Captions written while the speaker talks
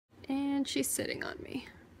And she's sitting on me.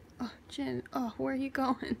 Oh, Jen, oh, where are you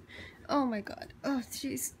going? Oh my god. Oh,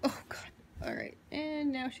 jeez. Oh god. Alright,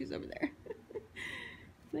 and now she's over there.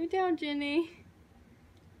 Lay down, Jenny.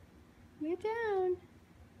 Lay down.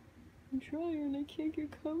 I'm trying, I can't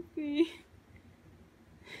get comfy.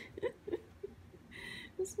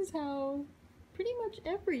 This is how pretty much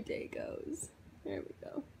every day goes. There we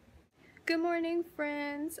go. Good morning,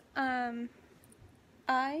 friends.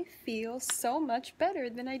 I feel so much better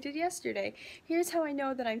than I did yesterday. Here's how I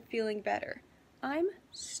know that I'm feeling better. I'm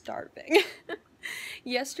starving.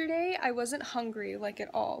 Yesterday, I wasn't hungry, like, at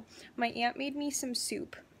all. My aunt made me some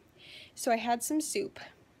soup. So I had some soup.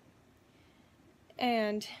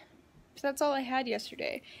 And that's all I had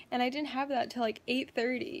yesterday. And I didn't have that till like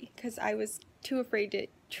 8:30 because I was too afraid to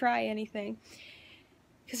try anything.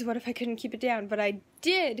 Because what if I couldn't keep it down? But I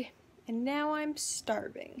did, and now I'm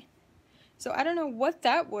starving. So I don't know what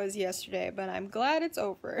that was yesterday, but I'm glad it's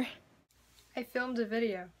over. I filmed a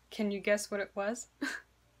video. Can you guess what it was?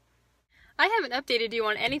 I haven't updated you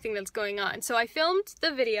on anything that's going on. So I filmed the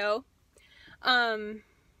video. Does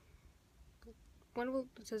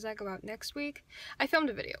that go out next week? I filmed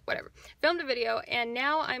a video, whatever. Filmed a video, and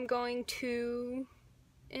now I'm going to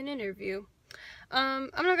an interview. I'm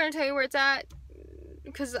not going to tell you where it's at,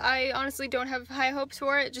 because I honestly don't have high hopes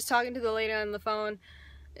for it. Just talking to the lady on the phone,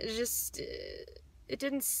 it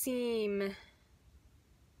didn't seem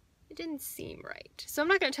right. So I'm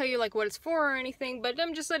not going to tell you like what it's for or anything, but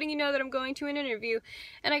I'm just letting you know that I'm going to an interview,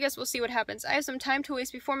 and I guess we'll see what happens. I have some time to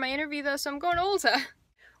waste before my interview though, so I'm going to Ulta.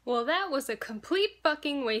 Well, that was a complete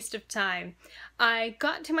fucking waste of time. I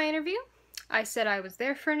got to my interview. I said I was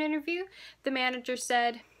there for an interview. The manager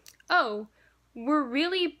said, "Oh, we're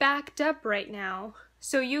really backed up right now,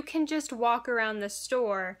 so you can just walk around the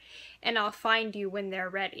store and I'll find you when they're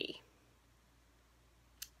ready."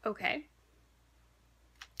 Okay.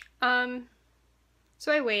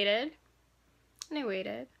 So I waited, and I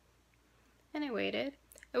waited, and I waited.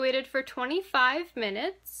 I waited for 25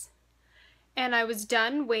 minutes, and I was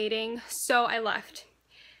done waiting, so I left.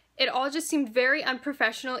 It all just seemed very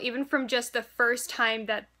unprofessional, even from just the first time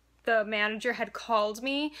that the manager had called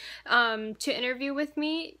me to interview with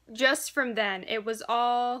me. Just from then,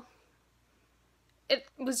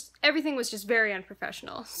 everything was just very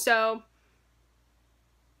unprofessional. So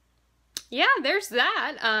yeah, there's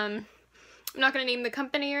that. I'm not gonna name the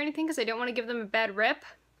company or anything because I don't want to give them a bad rep,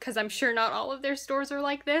 because I'm sure not all of their stores are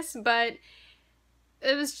like this, but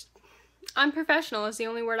it was unprofessional is the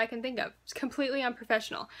only word I can think of. It's completely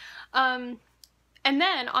unprofessional. And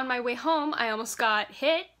then on my way home, I almost got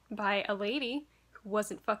hit by a lady who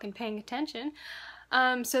wasn't fucking paying attention.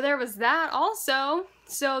 So there was that also.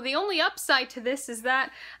 So the only upside to this is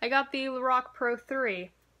that I got the Lorac Pro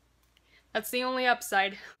 3. That's the only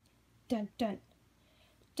upside. Dun dun.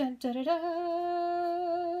 Dun da da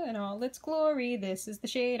da. In all its glory, this is the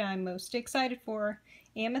shade I'm most excited for.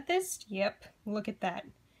 Amethyst? Yep. Look at that.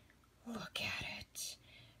 Look at it.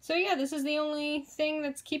 So yeah, this is the only thing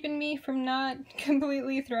that's keeping me from not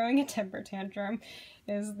completely throwing a temper tantrum,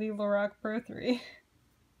 is the Lorac Pro 3.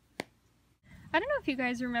 I don't know if you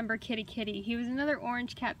guys remember Kitty Kitty. He was another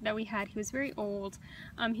orange cat that we had. He was very old.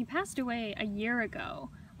 He passed away a year ago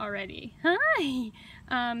already. Hi!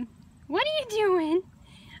 What are you doing?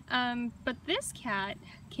 But this cat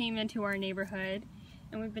came into our neighborhood,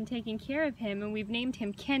 and we've been taking care of him, and we've named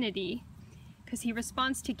him Kennedy, because he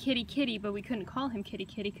responds to Kitty Kitty, but we couldn't call him Kitty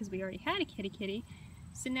Kitty because we already had a Kitty Kitty.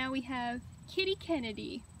 So now we have Kitty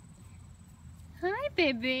Kennedy. Hi,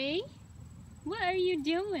 baby. What are you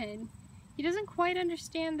doing? He doesn't quite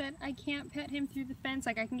understand that I can't pet him through the fence.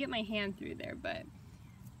 Like, I can get my hand through there, but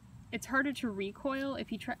it's harder to recoil if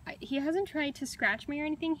he he hasn't tried to scratch me or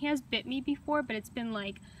anything. He has bit me before, but it's been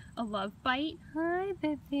like a love bite. Hi,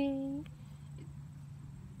 baby.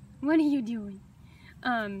 What are you doing?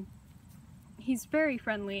 He's very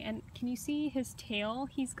friendly, and can you see his tail?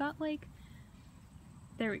 He's got like,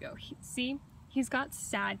 there we go. See? He's got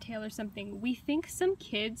sad tail or something. We think some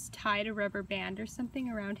kids tied a rubber band or something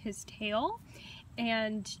around his tail,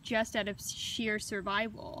 and just out of sheer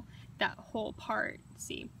survival, that whole part,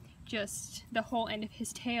 see, just the whole end of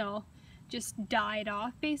his tail just died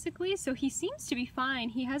off basically. So he seems to be fine.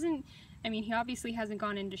 He hasn't, I mean, he obviously hasn't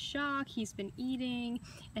gone into shock. He's been eating,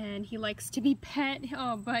 and he likes to be pet.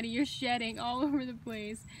 Oh, buddy, you're shedding all over the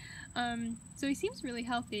place. So he seems really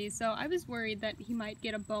healthy. So I was worried that he might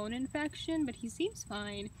get a bone infection, but he seems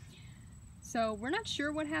fine. So we're not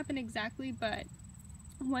sure what happened exactly, but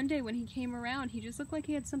one day when he came around, he just looked like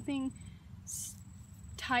he had something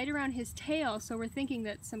tied around his tail. So we're thinking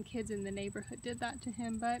that some kids in the neighborhood did that to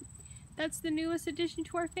him, but That's the newest addition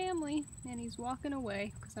to our family, and he's walking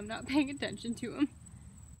away because I'm not paying attention to him.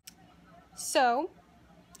 So,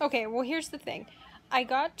 okay, well here's the thing. I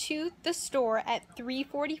got to the store at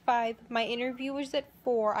 3:45. My interview was at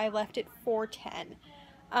 4. I left at 4:10.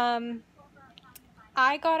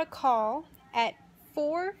 I got a call at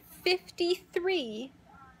 4:53,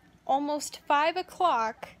 almost 5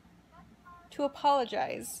 o'clock, to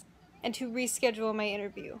apologize and to reschedule my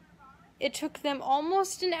interview. It took them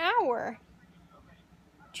almost an hour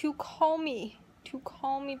to call me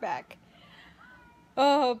back.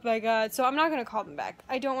 Oh my god, so I'm not gonna call them back.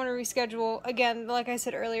 I don't want to reschedule. Again, like I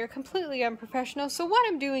said earlier, completely unprofessional. So what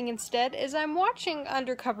I'm doing instead is I'm watching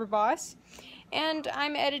Undercover Boss, and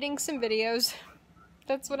I'm editing some videos.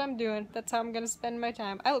 That's what I'm doing. That's how I'm gonna spend my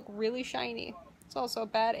time. I look really shiny. It's also a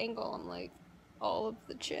bad angle on, like, all of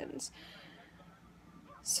the chins.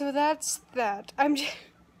 So that's that. I'm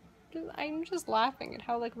just laughing at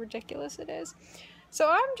how, like, ridiculous it is. So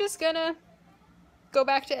I'm just gonna go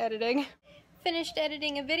back to editing. Finished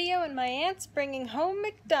editing a video and my aunt's bringing home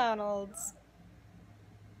McDonald's.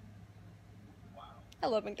 I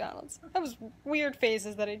love McDonald's. That was weird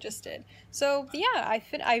phases that I just did. So yeah,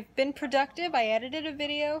 I've been productive. I edited a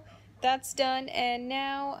video. That's done, and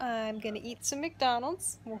now I'm gonna eat some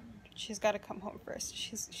McDonald's. Well, she's got to come home first.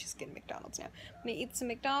 She's getting McDonald's now. I'm gonna eat some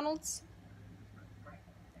McDonald's,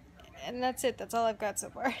 and that's it. That's all I've got so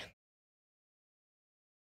far.